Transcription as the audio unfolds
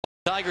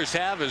Tigers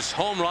have is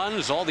home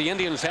runs. All the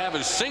Indians have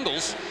is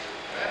singles.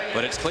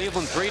 But it's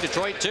Cleveland 3,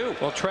 Detroit 2.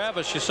 Well,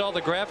 Travis, you saw the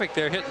graphic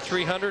there, hitting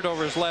 300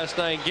 over his last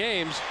 9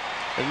 games.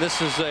 And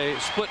this is a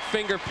split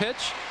finger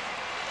pitch.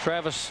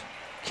 Travis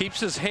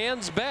keeps his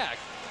hands back.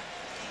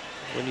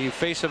 When you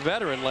face a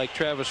veteran like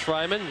Travis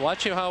Fryman,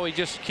 watch him how he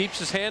just keeps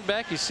his hand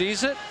back. He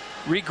sees it,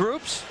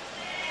 regroups,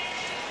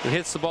 and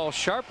hits the ball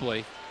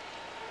sharply.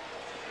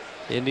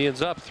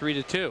 Indians up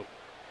 3-2.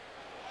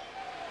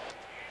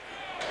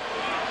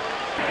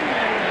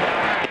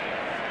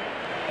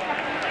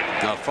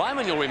 Now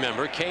Fryman, you'll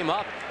remember, came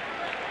up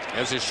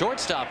as a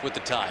shortstop with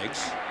the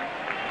Tigers.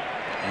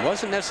 He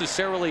wasn't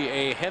necessarily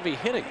a heavy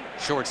hitting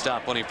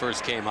shortstop when he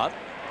first came up.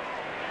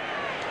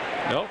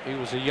 Nope, he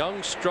was a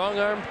young,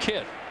 strong-armed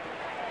kid.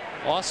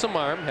 Awesome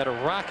arm, had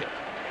a rocket.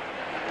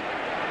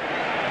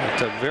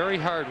 It's a very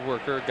hard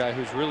worker, a guy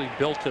who's really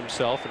built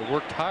himself and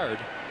worked hard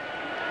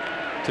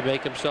to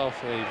make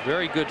himself a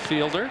very good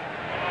fielder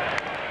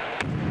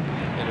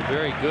and a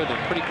very good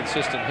and pretty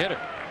consistent hitter.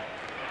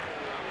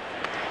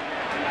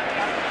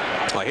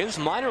 Well, his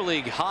minor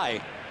league high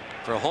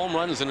for home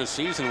runs in a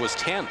season was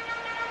 10.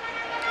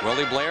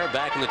 Willie Blair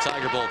back in the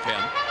Tiger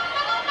bullpen.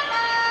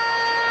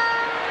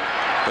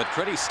 But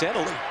pretty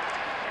steadily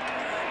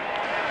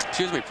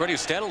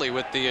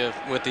with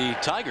the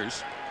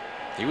Tigers.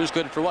 He was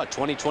good for what,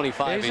 20,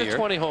 25 a year? He's a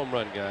 20 home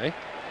run guy.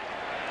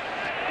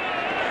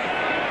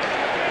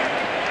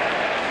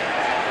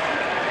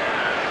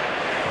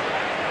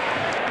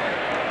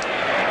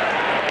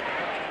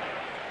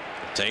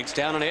 Takes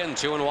down and in,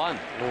 2-1. Well,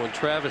 when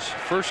Travis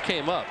first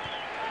came up,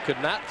 could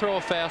not throw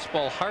a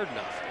fastball hard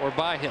enough or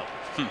by him.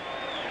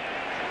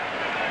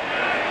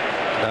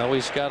 Now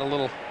he's got a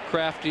little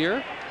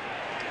craftier,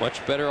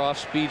 much better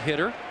off-speed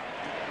hitter.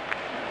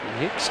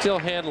 And he can still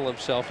handle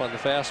himself on the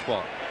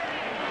fastball.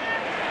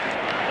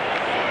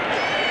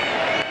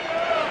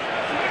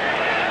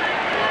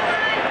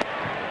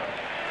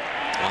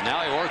 Well,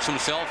 now he works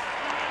himself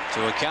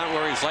to a count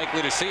where he's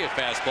likely to see a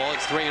fastball.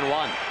 It's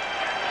 3-1.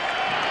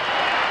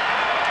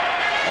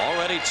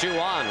 Already 2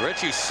 on.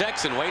 Richie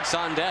Sexton waits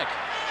on deck.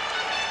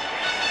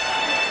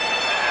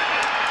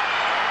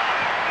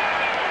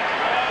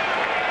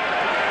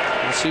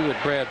 Let's see what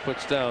Brad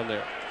puts down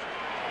there.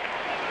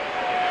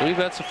 I believe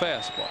that's a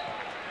fastball.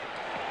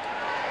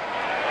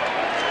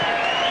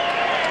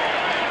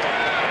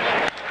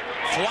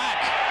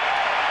 Flack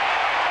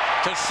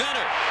to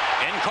center.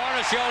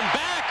 Encarnacion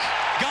back.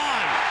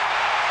 Gone.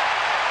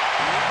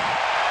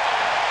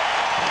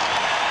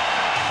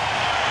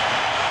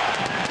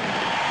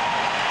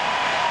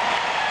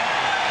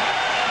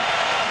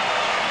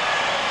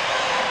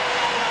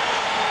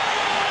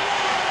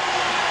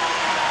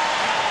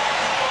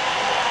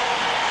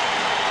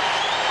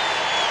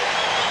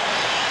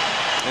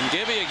 And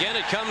Gibby, again,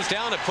 it comes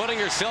down to putting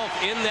yourself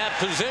in that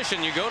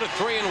position. You go to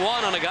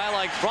 3-1 on a guy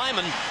like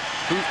Fryman,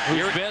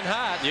 who's been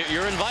hot.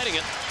 You're inviting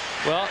it.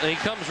 Well, he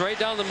comes right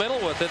down the middle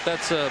with it.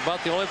 That's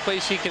about the only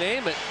place he can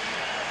aim it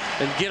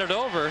and get it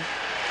over.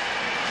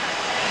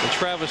 And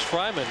Travis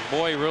Fryman,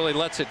 boy, really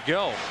lets it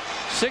go.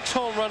 6th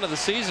home run of the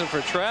season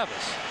for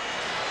Travis.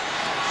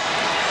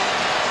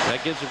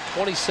 That gives him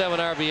 27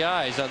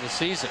 RBIs on the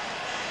season.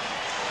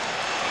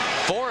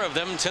 4 of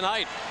them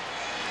tonight.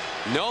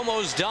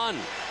 Nomo's done.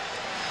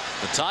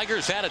 The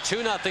Tigers had a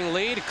 2-0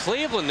 lead.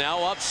 Cleveland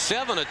now up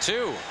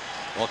 7-2.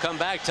 We'll come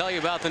back, tell you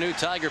about the new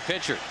Tiger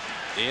pitcher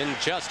in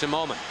just a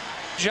moment.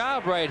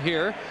 Job right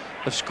here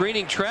of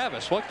screening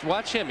Travis.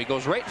 Watch him. He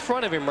goes right in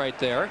front of him right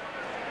there.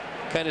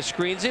 Kind of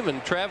screens him,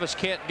 and Travis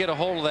can't get a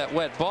hold of that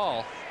wet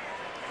ball.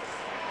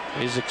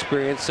 His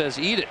experience says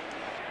eat it.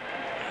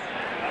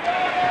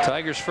 The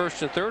Tigers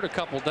 1st and 3rd, a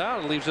couple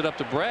down, and leaves it up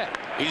to Brad.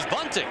 He's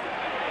bunting,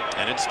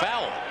 and it's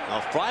foul. Now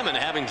Fryman,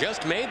 having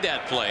just made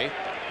that play,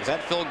 is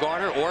that Phil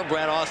Garner or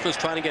Brad Ausmus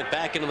trying to get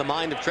back into the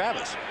mind of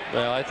Travis?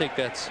 Well, I think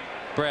that's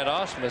Brad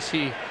Ausmus.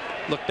 He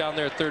looked down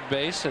there at third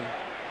base and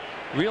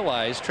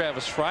realized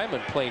Travis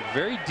Fryman playing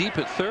very deep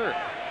at third.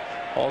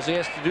 All he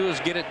has to do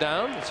is get it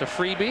down. It's a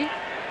freebie.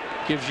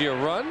 Gives you a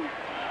run.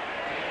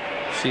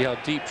 See how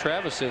deep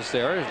Travis is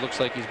there. It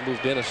looks like he's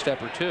moved in a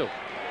step or 2.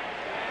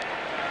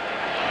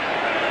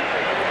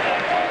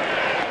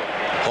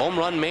 Home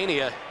run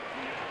mania,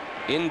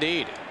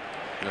 indeed.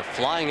 They're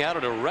flying out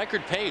at a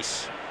record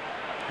pace.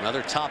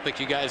 Another topic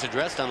you guys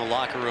addressed on the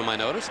locker room, I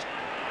noticed.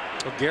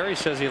 Well, Gary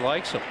says he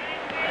likes him.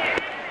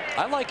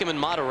 I like him in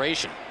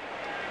moderation.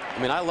 I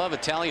mean, I love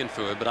Italian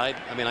food, but I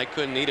mean, I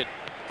couldn't eat it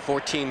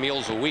 14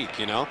 meals a week,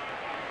 you know.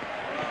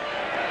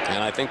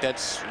 And I think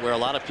that's where a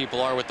lot of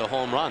people are with the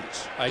home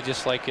runs. I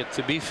just like it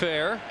to be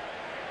fair.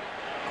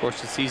 Of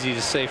course, it's easy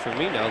to say for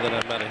me now that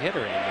I'm not a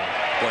hitter anymore.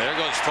 Well, there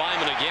goes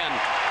Fryman again.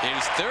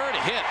 His 3rd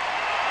hit.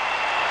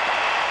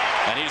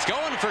 And he's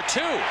going for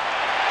 2.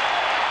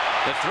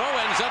 The throw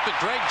ends up at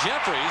Greg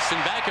Jeffries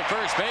and back at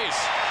first base.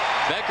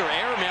 Becker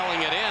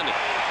airmailing it in.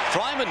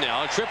 Fryman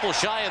now, a triple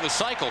shy of the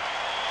cycle.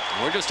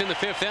 We're just in the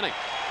 5th inning.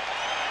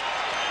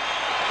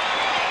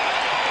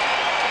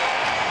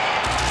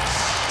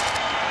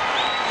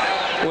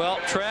 Well,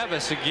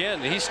 Travis,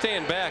 again, he's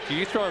staying back.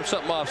 You throw him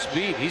something off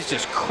speed, he's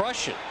just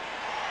crushing.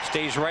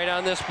 Stays right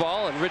on this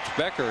ball, and Rich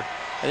Becker,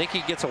 I think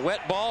he gets a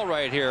wet ball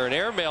right here and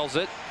airmails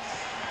it.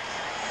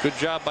 Good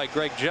job by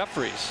Greg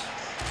Jeffries.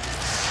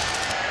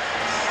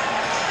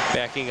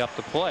 Backing up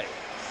the play.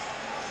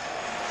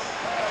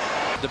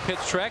 The pitch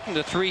tracking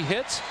to 3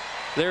 hits.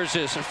 There's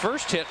his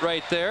first hit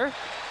right there,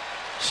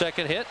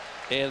 second hit,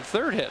 and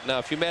third hit. Now,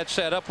 if you match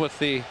that up with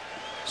the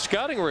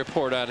scouting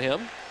report on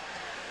him,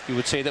 you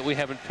would say that we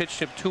haven't pitched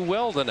him too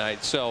well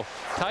tonight. So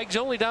Tigers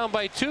only down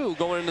by 2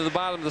 going into the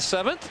bottom of the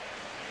 7th,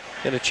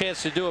 and a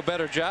chance to do a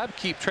better job,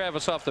 keep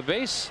Travis off the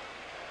base,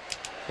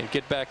 and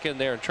get back in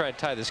there and try and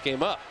tie this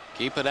game up.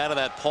 Keep it out of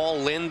that Paul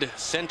Lind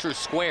center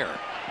square,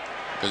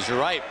 because you're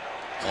right,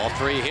 all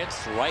 3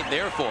 hits right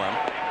there for him.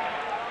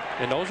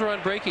 And those are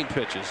on breaking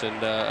pitches. And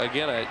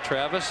again,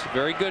 Travis,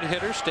 very good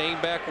hitter,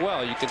 staying back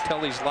well. You can tell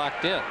he's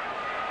locked in.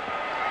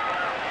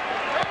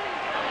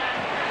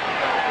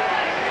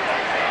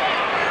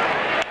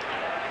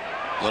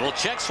 Little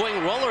check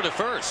swing roller to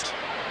first.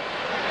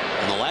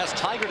 And the last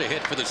Tiger to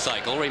hit for the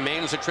cycle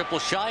remains a triple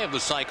shy of the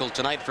cycle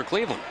tonight for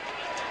Cleveland.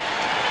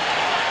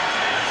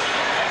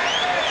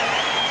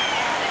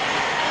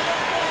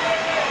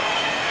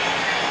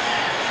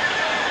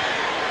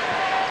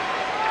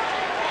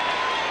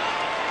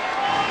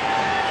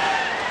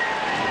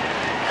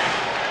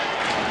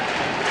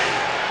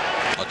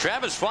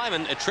 Travis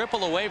Fryman a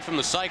triple away from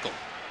the cycle.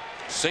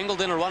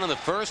 Singled in a run in the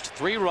first,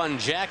 3-run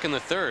jack in the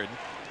third,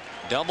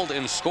 doubled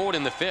and scored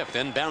in the 5th,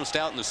 then bounced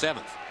out in the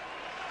 7th.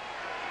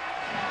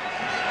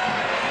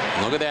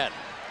 Look at that.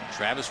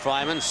 Travis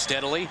Fryman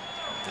steadily,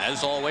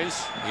 as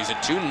always. He's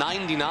at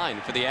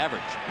 .299 for the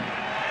average.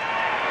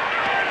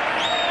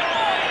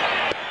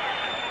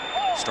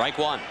 Strike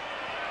 1.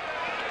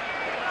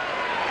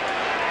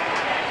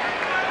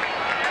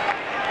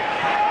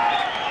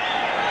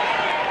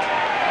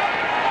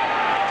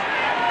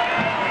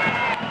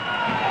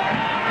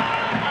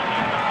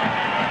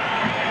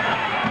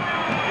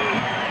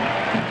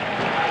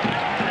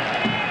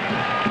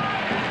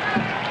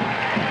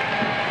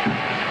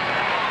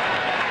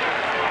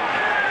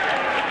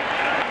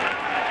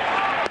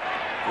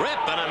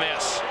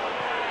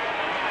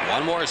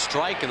 One more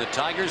strike and the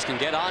Tigers can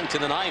get on to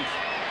the 9th.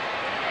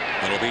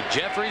 It'll be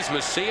Jeffries,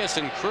 Macias,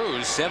 and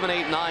Cruz, 7,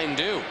 8, 9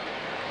 due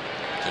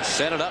to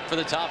set it up for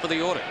the top of the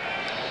order.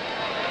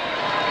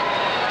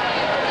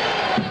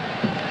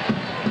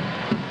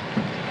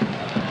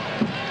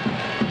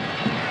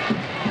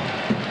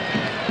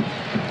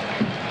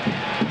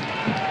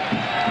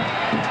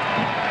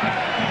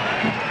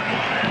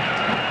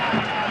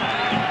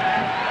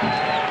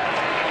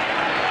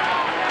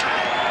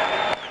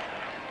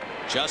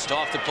 Just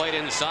off the plate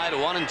inside,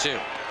 1 and 2.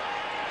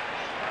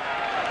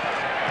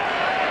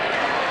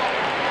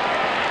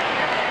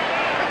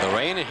 The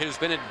rain has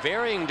been at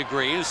varying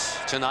degrees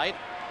tonight.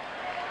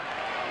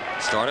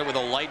 Started with a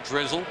light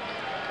drizzle.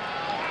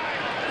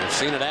 We've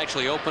seen it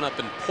actually open up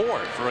and pour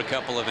for a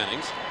couple of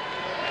innings.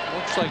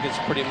 Looks like it's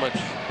pretty much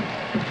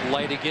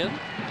light again.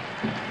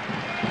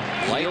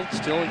 Light,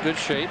 still in good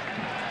shape.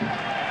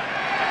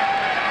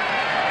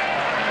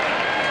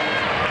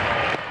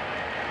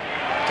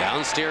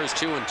 Downstairs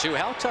 2 and 2.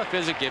 How tough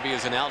is it, Gibby,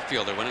 as an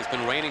outfielder when it's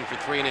been raining for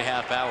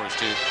 3.5 hours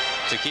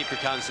to keep your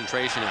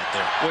concentration out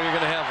there? Well, you're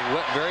going to have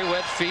very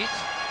wet feet,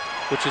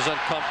 which is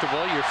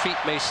uncomfortable. Your feet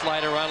may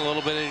slide around a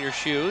little bit in your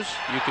shoes.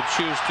 You could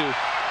choose to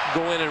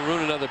go in and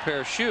ruin another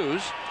pair of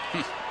shoes.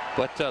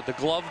 But the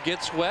glove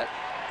gets wet,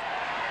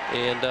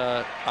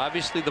 and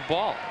obviously the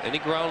ball, any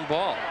ground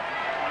ball,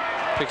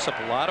 picks up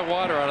a lot of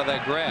water out of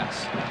that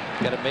grass.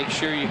 You got to make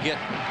sure you get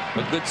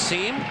a good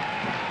seam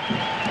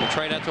and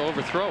try not to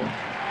overthrow it.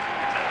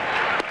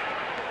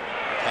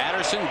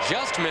 Patterson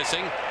just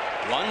missing.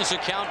 Runs the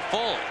count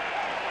full.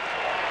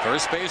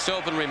 First base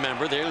open,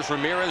 remember. There's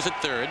Ramirez at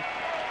third.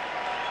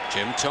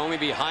 Jim Thome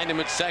behind him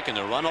at second.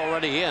 A run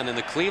already in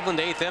the Cleveland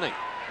 8th inning.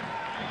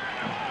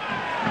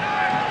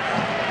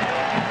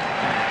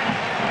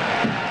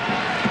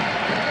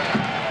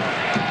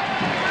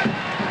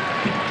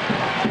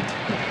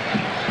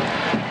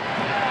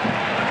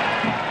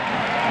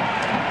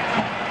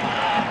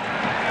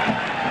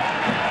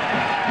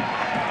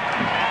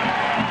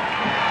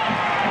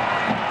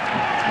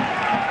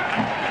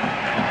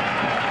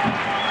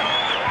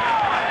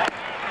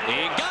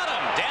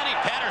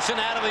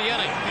 Out of the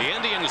inning. The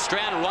Indians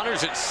strand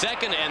runners at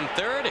second and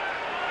third.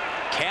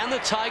 Can the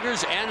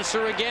Tigers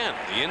answer again?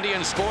 The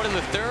Indians scored in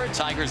the 3rd.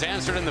 Tigers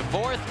answered in the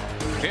 4th.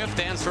 5th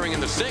answering in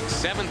the 6th.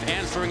 7th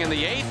answering in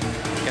the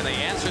 8th. Can they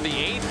answer the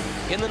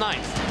 8th in the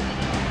 9th?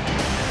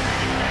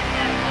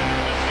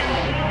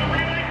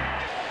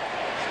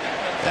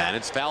 And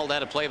it's fouled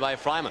out of play by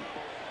Fryman.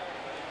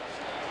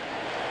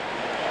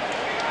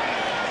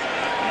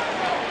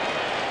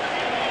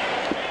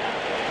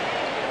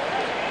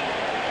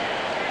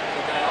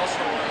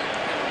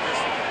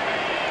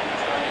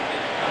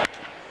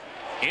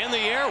 In the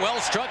air, well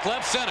struck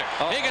left center.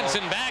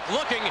 Higginson back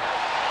looking.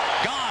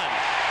 Gone.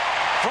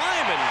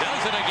 Fryman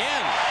does it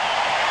again.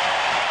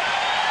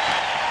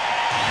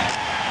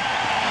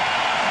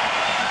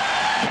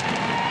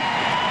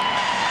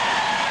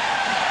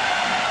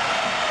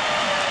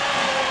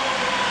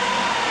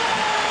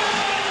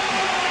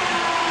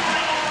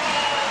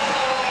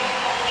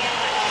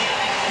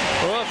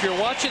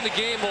 watching the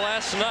game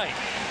last night,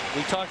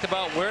 we talked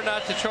about where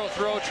not to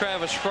throw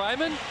Travis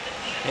Fryman,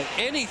 and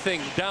anything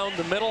down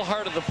the middle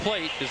heart of the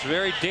plate is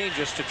very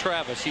dangerous to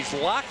Travis. He's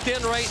locked in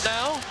right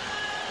now,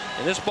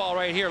 and this ball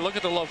right here, look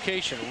at the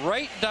location,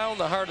 right down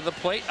the heart of the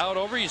plate, out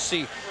over, you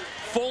see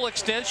full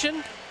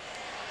extension,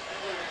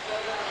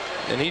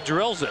 and he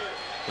drills it.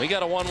 We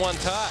got a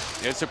 1-1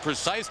 tie. It's a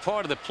precise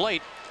part of the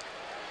plate.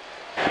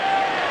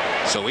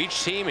 So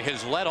each team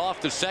has led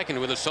off the second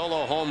with a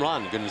solo home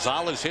run.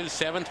 Gonzalez his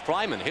 7th,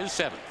 Fryman his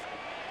 7th.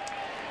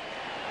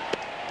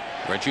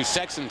 Reggie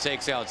Sexton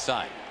takes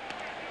outside.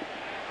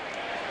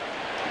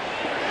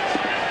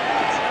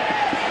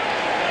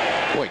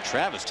 Boy,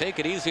 Travis, take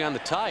it easy on the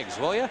Tigers,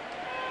 will you?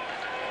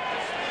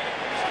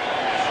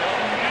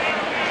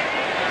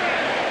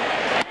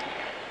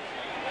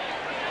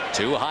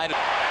 Too high to...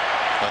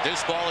 But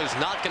this ball is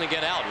not going to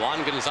get out.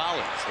 Juan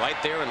Gonzalez right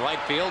there in right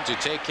field to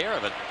take care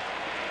of it.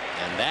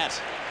 And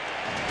that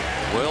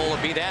will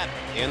be that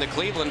in the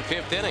Cleveland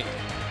 5th inning.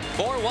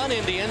 4-1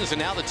 Indians,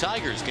 and now the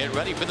Tigers get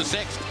ready for the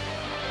 6th.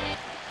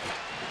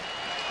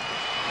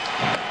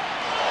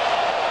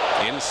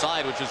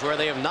 Inside, which is where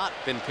they have not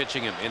been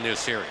pitching him in this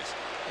series.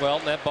 Well,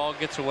 that ball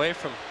gets away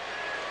from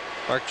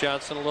Mark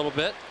Johnson a little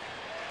bit.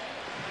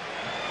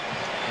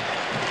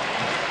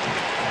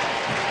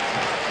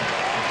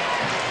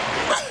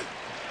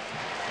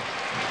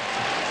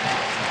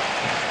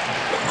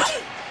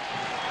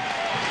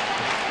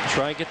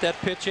 Try and get that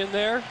pitch in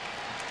there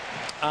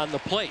on the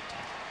plate.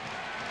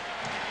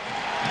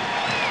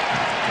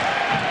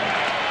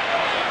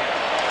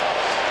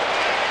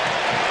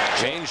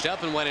 Changed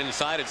up and went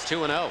inside. It's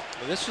 2-0.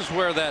 This is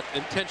where that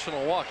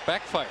intentional walk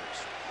backfires.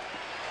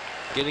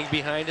 Getting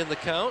behind in the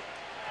count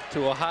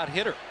to a hot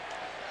hitter.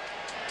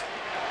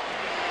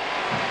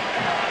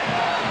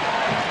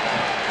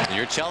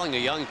 You're telling a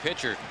young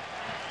pitcher,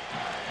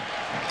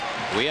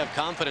 we have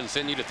confidence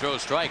in you to throw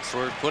strikes.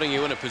 We're putting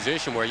you in a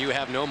position where you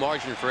have no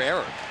margin for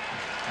error.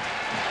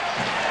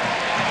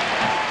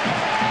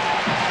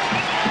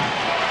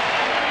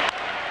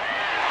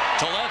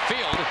 To left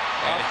field.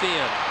 Off the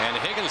end. And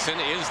Higginson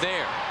is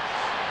there.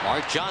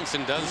 Mark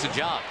Johnson does the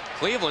job.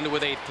 Cleveland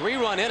with a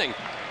 3-run inning.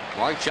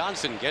 Mark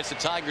Johnson gets the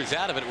Tigers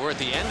out of it. We're at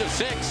the end of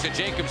 6 to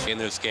Jacobs in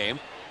this game.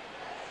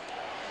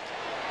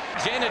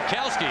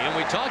 Janikowski, and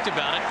we talked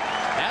about it,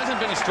 hasn't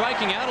been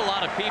striking out a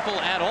lot of people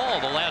at all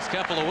the last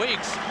couple of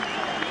weeks.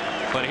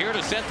 But here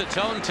to set the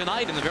tone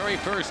tonight in the very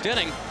first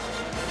inning,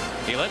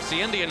 he lets the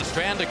Indians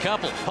strand a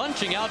couple.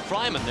 Punching out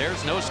Fryman.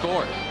 There's no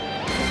score.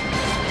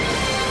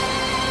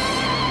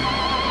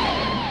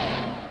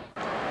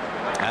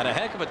 Had a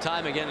heck of a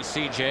time against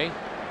CJ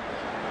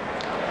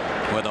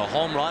with a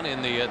home run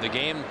in the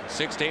game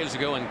 6 days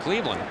ago in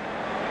Cleveland.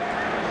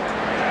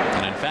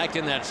 And in fact,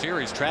 in that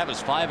series,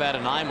 Travis 5 out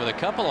of 9 with a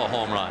couple of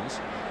home runs.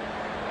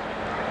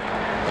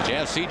 But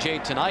yeah,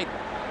 CJ tonight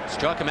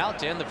struck him out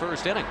to end the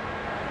first inning.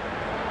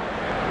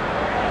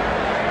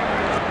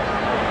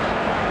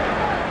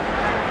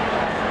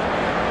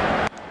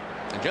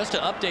 And just to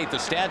update the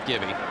stat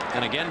giving,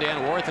 and again,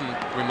 Dan Wortham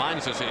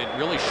reminds us it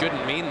really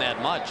shouldn't mean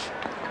that much.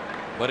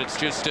 But it's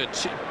just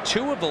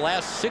 2 of the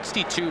last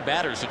 62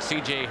 batters that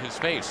CJ has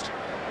faced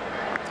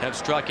have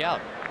struck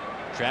out.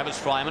 Travis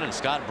Fryman and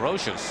Scott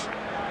Brocious.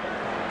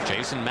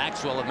 Jason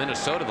Maxwell of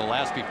Minnesota the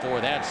last before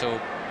that. So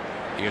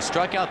he has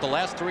struck out the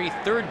last 3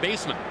 third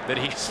basemen that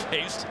he's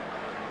faced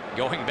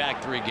going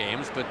back 3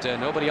 games, but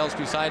nobody else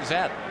besides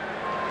that.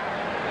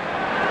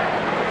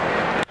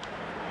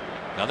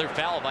 Another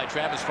foul by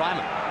Travis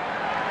Fryman.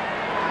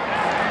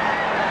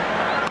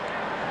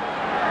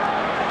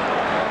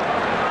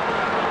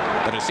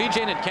 But as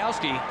C.J.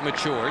 Nitkowski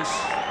matures,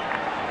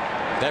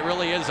 that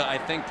really is, I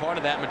think, part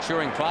of that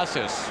maturing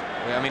process.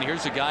 I mean,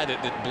 here's a guy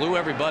that blew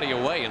everybody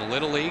away in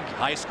Little League,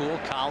 high school,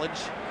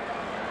 college.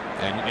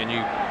 And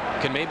you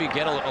can maybe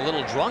get a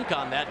little drunk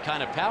on that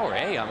kind of power.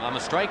 Hey, I'm a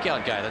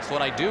strikeout guy. That's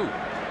what I do.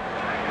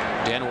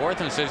 Dan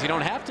Wortham says you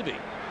don't have to be.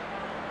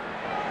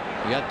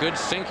 You got good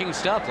sinking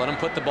stuff. Let him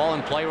put the ball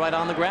in play right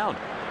on the ground.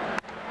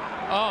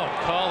 Oh,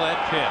 call that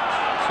pitch.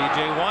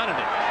 C.J. wanted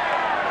it.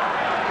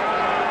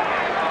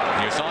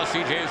 You saw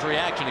CJ's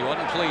reaction. He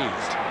wasn't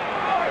pleased.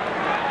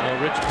 Well,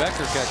 Rich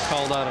Becker got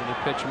called out on the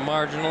pitch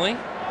marginally.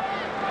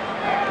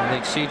 I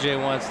think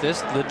CJ wants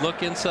this. The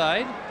look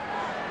inside.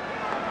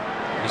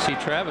 You see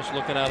Travis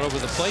looking out over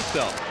the plate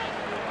belt.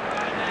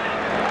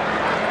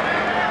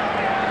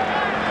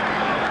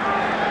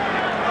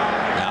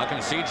 How can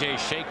CJ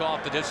shake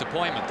off the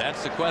disappointment?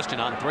 That's the question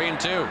on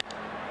 3-2.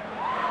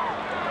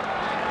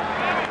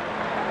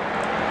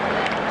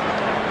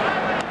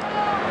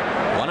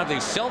 One of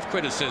these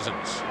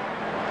self-criticisms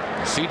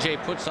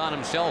CJ puts on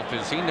himself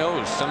is he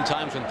knows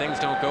sometimes when things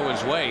don't go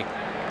his way,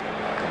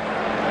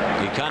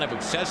 he kind of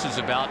obsesses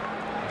about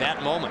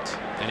that moment,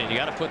 and you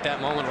got to put that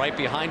moment right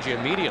behind you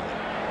immediately.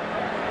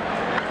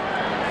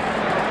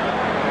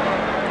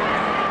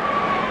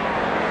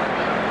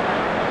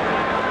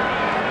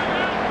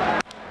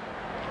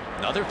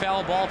 Another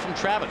foul ball from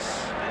Travis.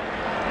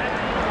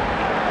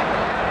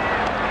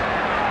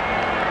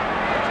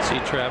 See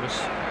Travis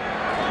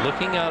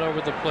Looking out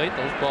over the plate,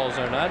 those balls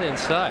are not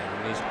inside,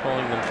 and he's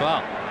pulling them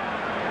foul.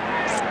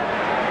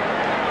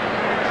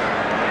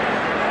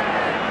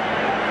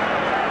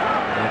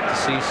 Like to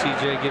see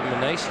CJ give him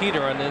a nice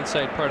heater on the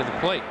inside part of the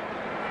plate.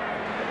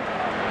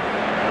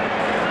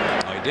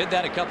 Well, he did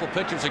that a couple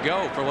pitches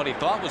ago for what he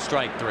thought was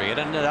strike three. It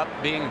ended up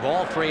being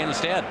ball three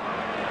instead.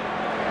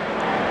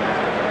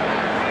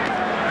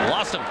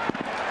 Lost him.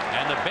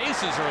 And the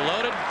bases are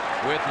loaded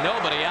with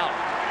nobody out.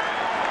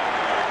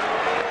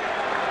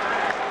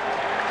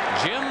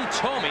 Jim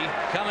Thome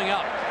coming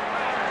up.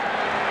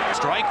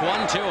 Strike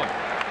one to him.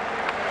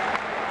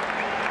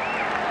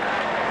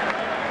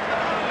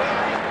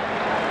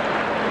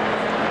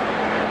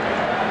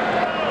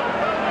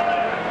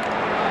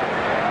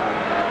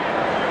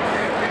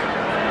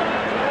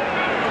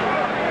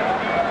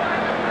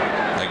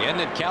 Again,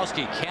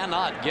 Nitkowski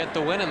cannot get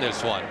the win in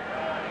this one,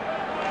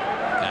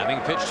 having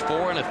pitched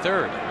 4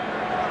 1/3.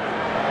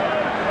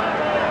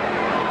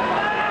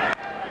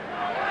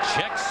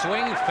 Check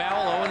swing,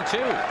 foul, 0-2.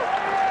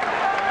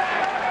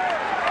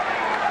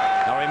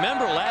 Now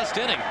remember, last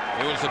inning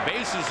it was the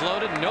bases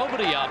loaded,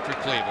 nobody out for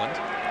Cleveland.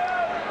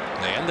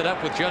 They ended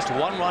up with just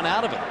 1 run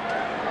out of it.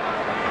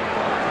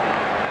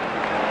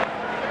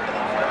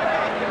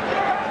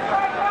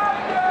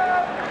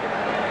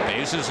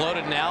 Bases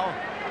loaded now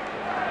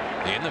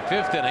in the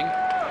 5th inning.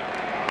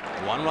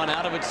 1 run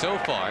out of it so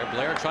far.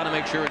 Blair trying to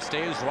make sure it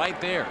stays right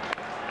there.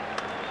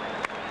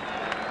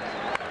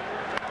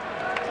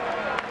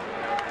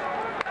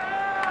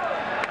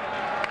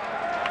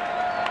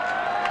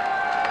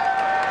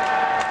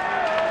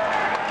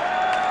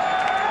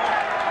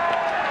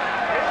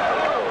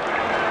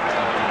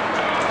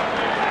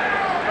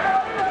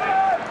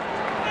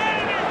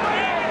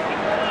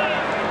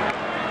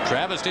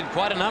 Travis did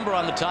quite a number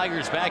on the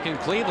Tigers back in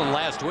Cleveland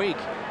last week.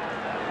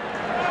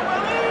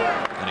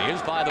 And he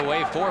is, by the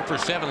way, 4 for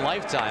 7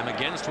 lifetime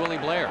against Willie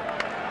Blair.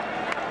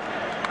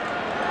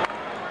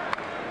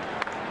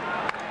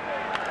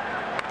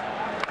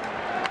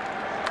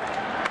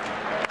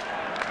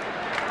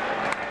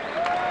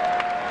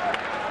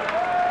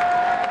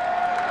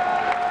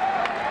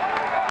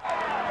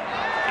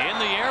 In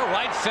the air,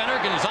 right center.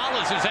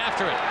 Gonzalez is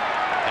after it.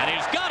 And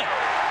he's got it.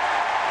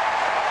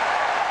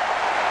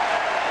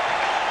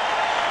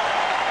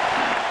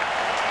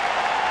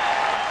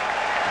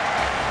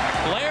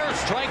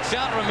 Strikes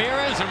out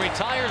Ramirez and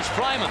retires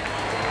Fryman.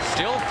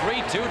 Still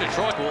 3-2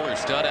 Detroit. Cooler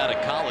stud out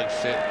of college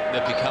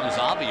that becomes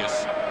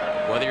obvious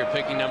whether you're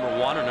picking number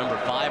 1 or number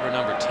 5 or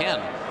number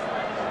 10.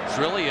 It's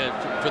really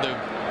for the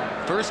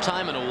first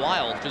time in a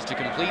while just a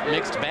complete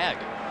mixed bag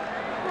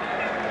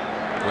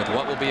with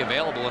what will be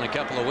available in a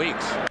couple of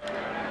weeks.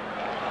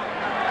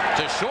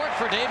 To short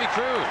for Davy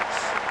Cruz,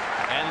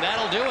 and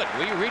that'll do it.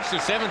 We reach the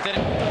 7th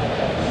inning.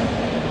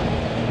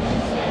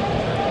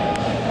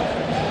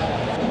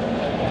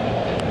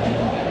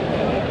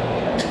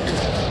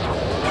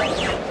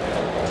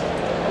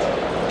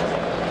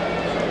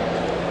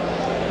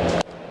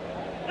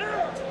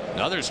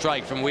 Another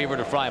strike from Weaver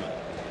to Fryman.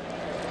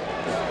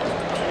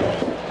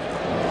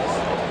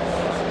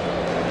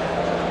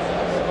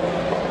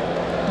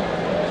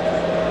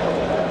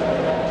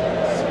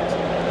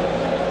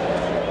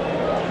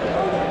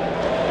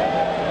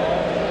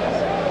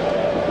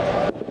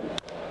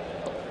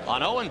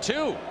 On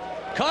 0-2,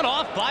 cut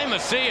off by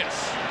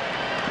Macias.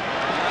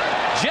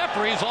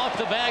 Jeffries off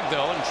the bag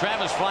though, and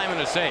Travis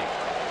Fryman is safe.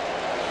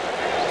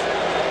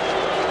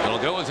 It'll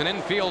go as an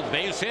infield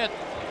base hit.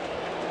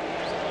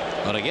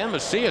 But again,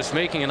 Macias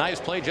making a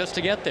nice play just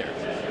to get there.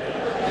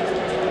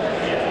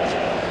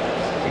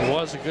 It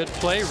was a good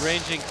play,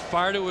 ranging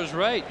far to his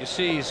right. You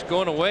see he's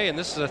going away, and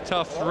this is a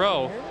tough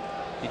throw.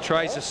 He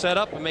tries to set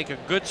up and make a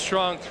good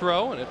strong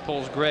throw, and it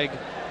pulls Greg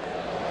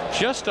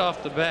just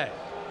off the bag.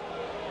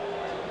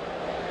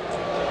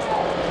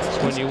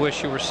 It's when you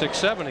wish you were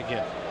 6'7"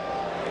 again.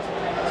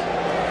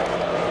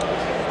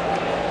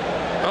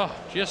 Oh,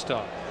 just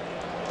off.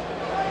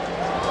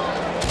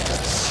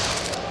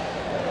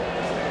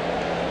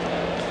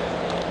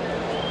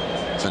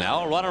 So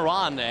now a runner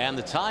on, and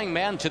the tying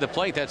man to the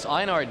plate, that's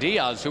Einar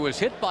Diaz, who was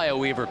hit by a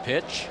Weaver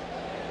pitch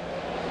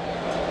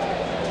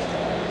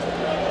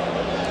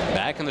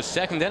back in the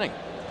 2nd inning.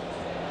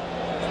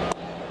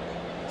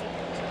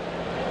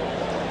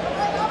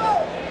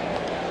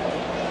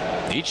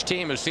 Each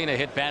team has seen a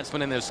hit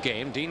batsman in this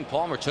game. Dean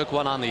Palmer took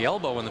one on the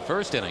elbow in the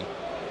 1st inning.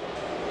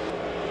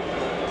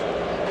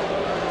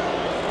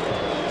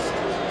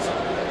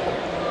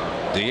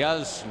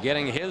 Diaz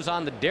getting his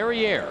on the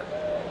derriere.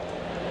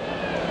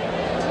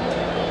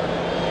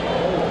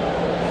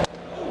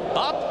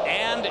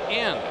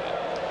 In.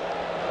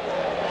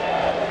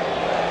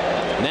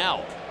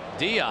 Now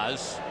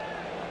Diaz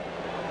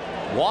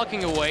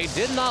walking away,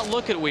 did not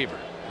look at Weaver.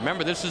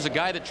 Remember, this is a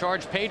guy that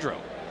charged Pedro.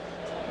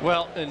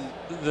 Well, and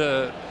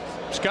the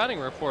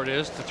scouting report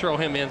is to throw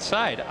him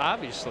inside.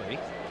 Obviously,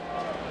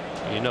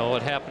 you know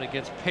what happened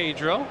against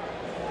Pedro.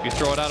 You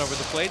throw it out over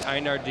the plate.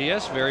 Einar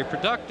Diaz, very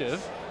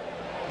productive,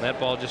 and that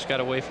ball just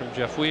got away from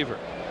Jeff Weaver.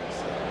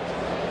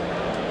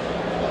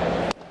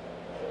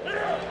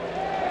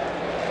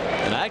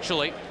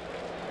 actually,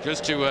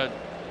 just to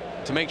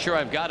make sure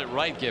I've got it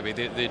right, Gibby,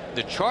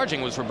 the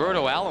charging was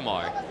Roberto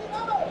Alomar.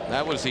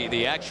 That was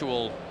the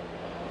actual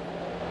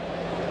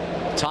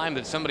time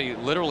that somebody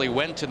literally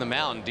went to the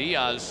mound.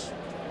 Diaz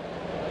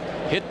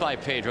hit by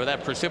Pedro.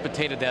 That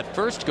precipitated that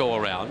first go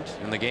around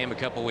in the game a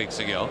couple weeks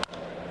ago.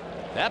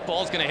 That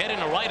ball's going to head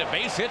into right, a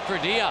base hit for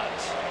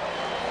Diaz.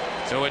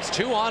 So it's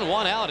 2 on,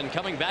 1 out, and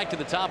coming back to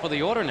the top of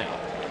the order now.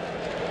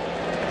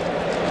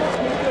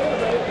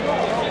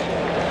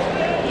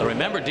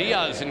 Remember,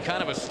 Diaz in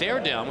kind of a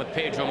stare down with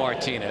Pedro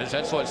Martinez.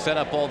 That's what set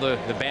up all the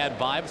bad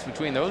vibes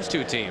between those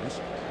two teams.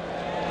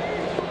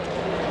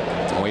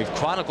 And we've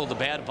chronicled the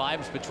bad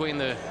vibes between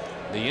the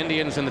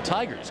Indians and the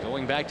Tigers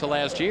going back to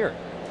last year.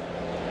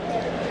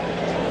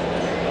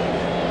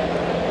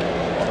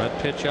 That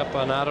pitch up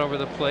on out over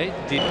the plate.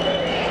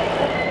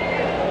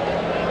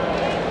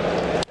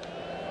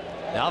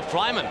 Now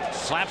Fryman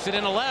slaps it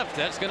into left.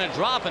 That's going to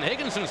drop, and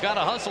Higginson's got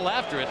to hustle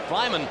after it.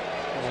 Fryman.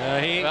 He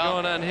ain't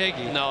going on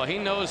Higgy. No, he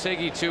knows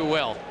Higgy too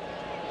well.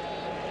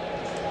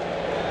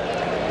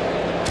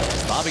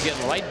 Bobby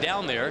getting right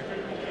down there.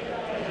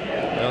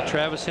 Well,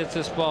 Travis hits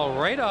this ball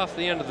right off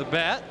the end of the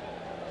bat.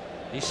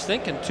 He's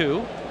thinking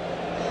 2.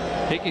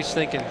 Higgy's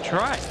thinking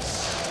try.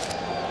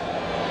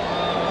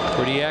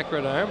 Pretty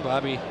accurate arm.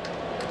 Bobby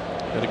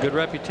got a good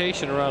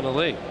reputation around the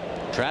league.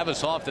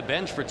 Travis off the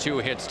bench for 2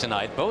 hits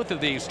tonight. Both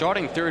of the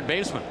starting third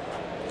basemen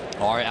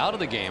are out of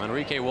the game.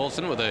 Enrique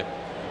Wilson with a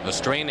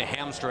strained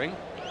hamstring.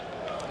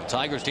 The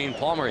Tigers' Dean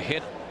Palmer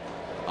hit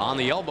on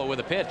the elbow with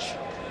a pitch.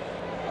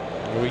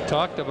 We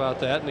talked about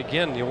that, and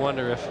again, you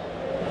wonder if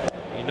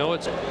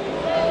it's.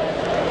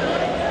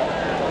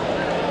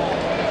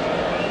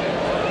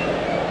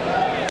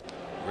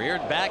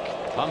 Reared back,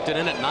 bumped it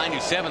in at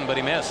 97, but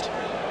he missed.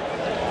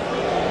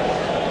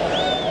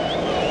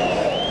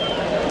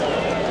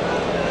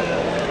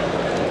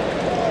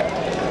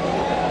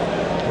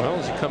 Well,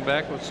 does he come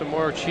back with some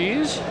more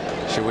cheese?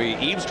 Should we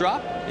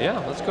eavesdrop? Yeah,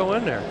 let's go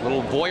in there. A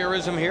little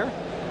voyeurism here.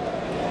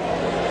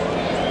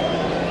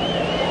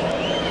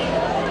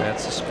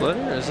 That's a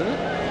splitter, isn't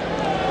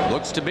it?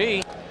 Looks to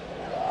be.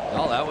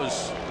 Well, that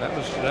was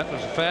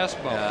a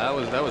fastball.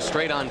 Yeah, that was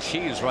straight on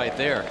cheese right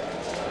there.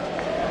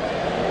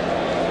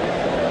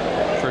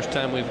 First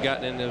time we've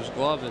gotten into his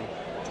glove and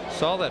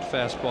saw that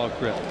fastball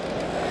grip.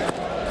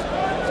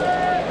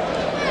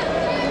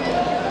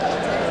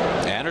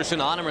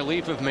 Anderson on in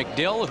relief of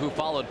McDill, who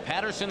followed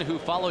Patterson, who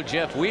followed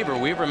Jeff Weaver.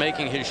 Weaver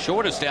making his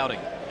shortest outing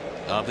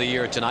of the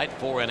year tonight,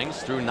 4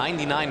 innings through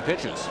 99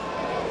 pitches.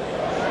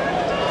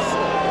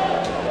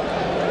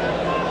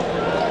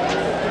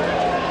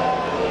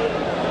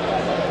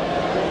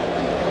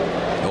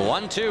 The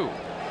 1-2.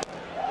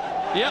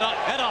 Yep.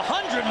 At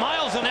 100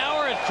 miles an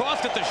hour, it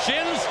crossed at the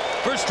shins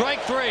for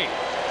strike 3.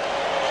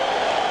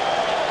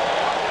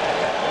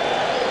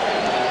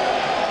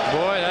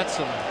 Boy, that's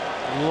some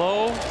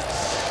low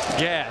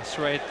gas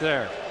right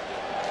there.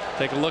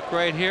 Take a look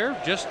right here,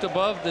 just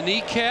above the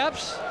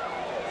kneecaps.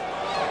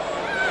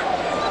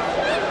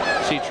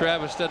 See,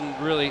 Travis doesn't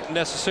really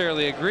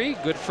necessarily agree.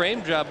 Good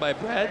frame job by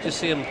Brad. You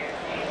see him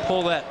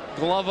pull that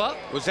glove up.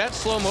 Was that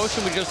slow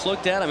motion we just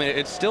looked at? I mean,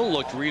 it still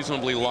looked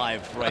reasonably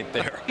live right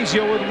there.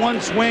 With one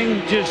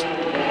swing, just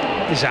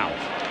is out.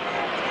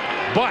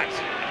 But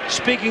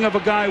speaking of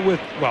a guy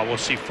with, well, we'll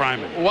see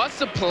Fryman. What's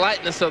the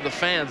politeness of the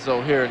fans,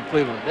 though, here in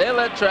Cleveland? They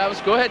let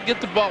Travis go ahead and get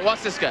the ball.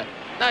 Watch this guy.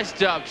 Nice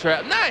job,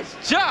 Travis. Nice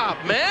job,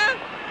 man.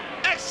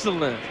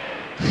 Excellent.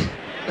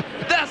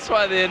 That's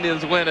why the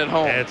Indians win at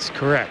home. That's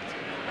correct.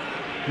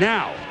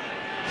 Now,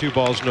 2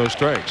 balls, no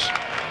strikes.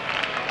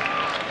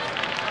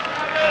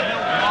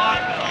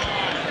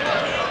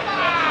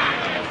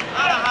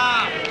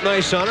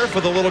 Nice honor for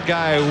the little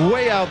guy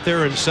way out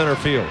there in center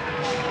field.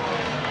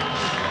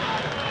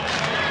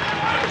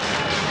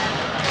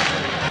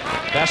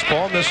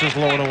 Fastball misses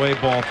low and away,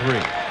 ball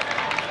 3.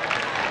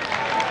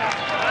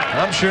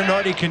 I'm sure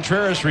Nardi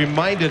Contreras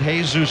reminded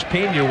Jesus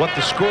Pena what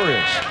the score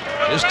is.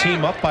 His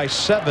team up by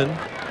 7.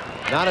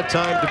 Not a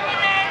time to.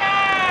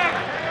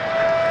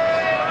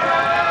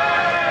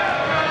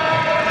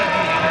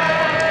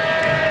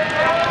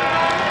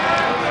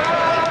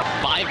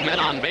 5 men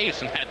on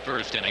base in that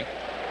first inning.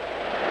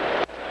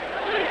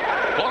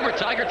 Former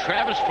Tiger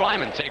Travis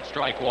Fryman takes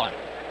strike 1.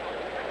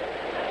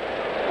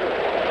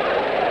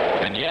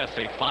 And yes,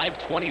 a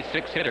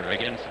 .526 hitter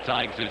against the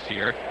Tigers this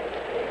year.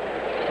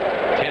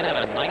 10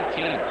 out of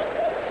 19.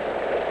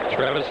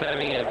 Travis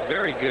having a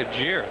very good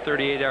year.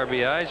 38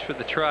 RBIs for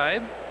the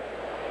Tribe.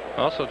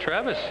 Also,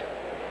 Travis,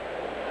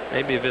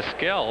 maybe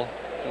Vizquel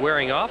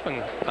wearing off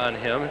on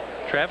him.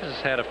 Travis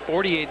has had a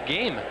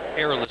 48-game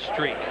errorless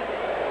streak.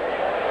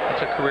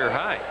 That's a career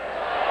high.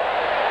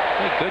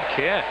 Hey, good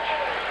catch.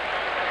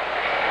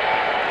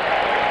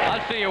 I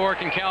see you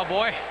working,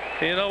 cowboy.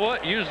 You know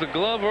what? Use the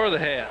glove or the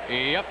hat.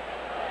 Yep.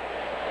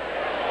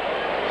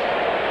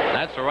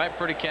 That's a right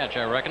pretty catch,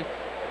 I reckon.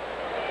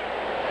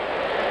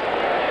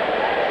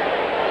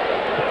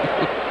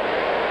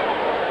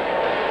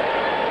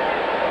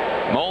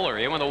 Moeller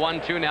in with a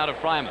 1-2 now to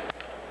Fryman.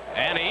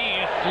 And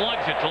he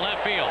slugs it to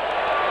left field.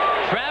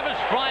 Travis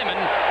Fryman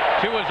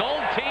to his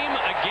old team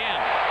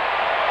again.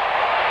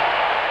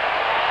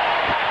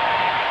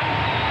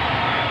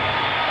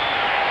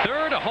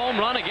 Third home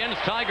run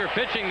against Tiger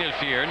pitching this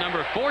year.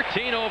 Number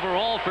 14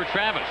 overall for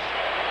Travis.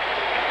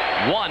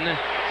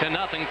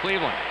 1-0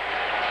 Cleveland.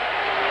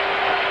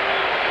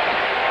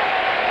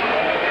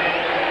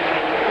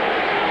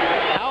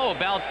 How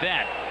about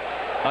that?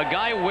 A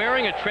guy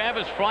wearing a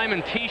Travis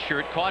Fryman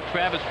t-shirt caught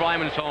Travis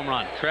Fryman's home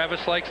run.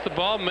 Travis likes the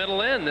ball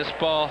middle in. This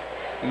ball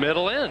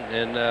middle in,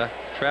 and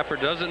Trapper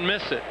doesn't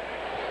miss it.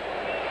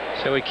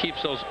 So he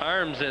keeps those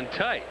arms in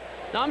tight.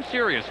 Now I'm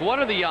serious. What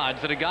are the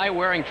odds that a guy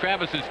wearing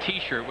Travis's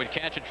t-shirt would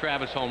catch a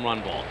Travis home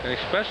run ball? And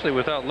especially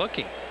without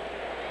looking.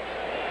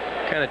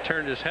 Kind of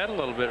turned his head a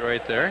little bit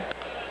right there.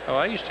 Oh,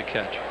 I used to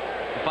catch.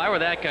 If I were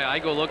that guy,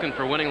 I'd go looking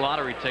for winning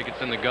lottery tickets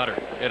in the gutter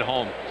at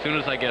home as soon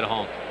as I get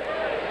home.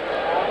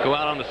 Go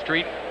out on the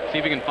street, see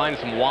if you can find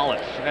some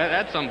wallets.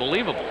 That's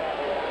unbelievable.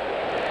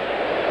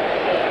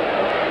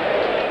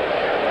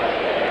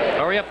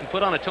 Hurry up and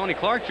put on a Tony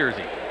Clark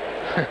jersey.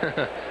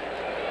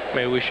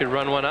 Maybe we should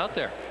run one out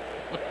there.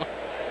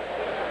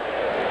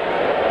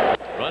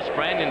 Russ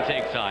Brandon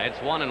takes high. It's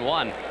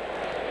 1-1.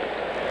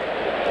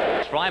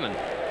 Fryman.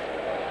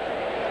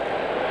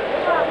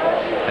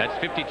 That's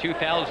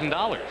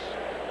 $52,000.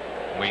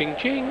 Ching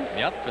ching.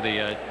 Yep, for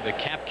the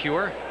Cap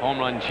Cure home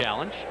run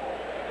challenge.